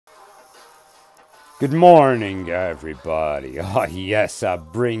Good morning, everybody. Oh, yes, I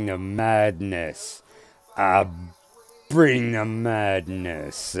bring the madness. I bring the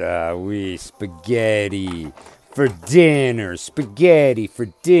madness. We spaghetti for dinner. Spaghetti for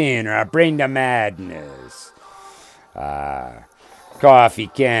dinner. I bring the madness. Coffee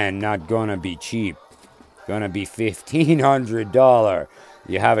can not gonna be cheap. Gonna be $1,500.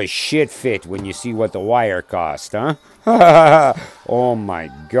 You have a shit fit when you see what the wire cost, huh? Oh my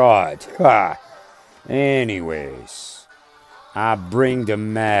god. Ha. Anyways, I bring the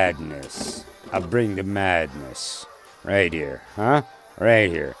madness. I bring the madness. Right here, huh? Right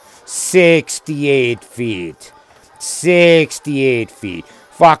here. 68 feet. 68 feet.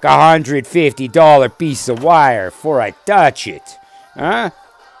 Fuck $150 piece of wire before I touch it. Huh?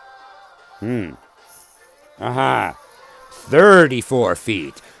 Uh-huh. 34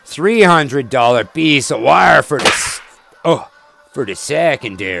 feet. $300 piece of wire for for the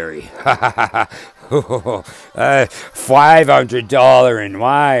secondary. $500 in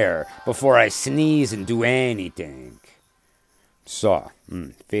wire before I sneeze and do anything. So,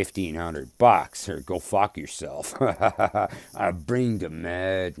 $1,500. Or go fuck yourself. I bring the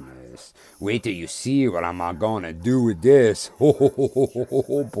madness. Wait till you see what I'm gonna do with this.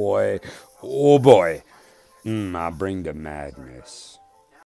 Oh boy. Oh boy. I bring the madness.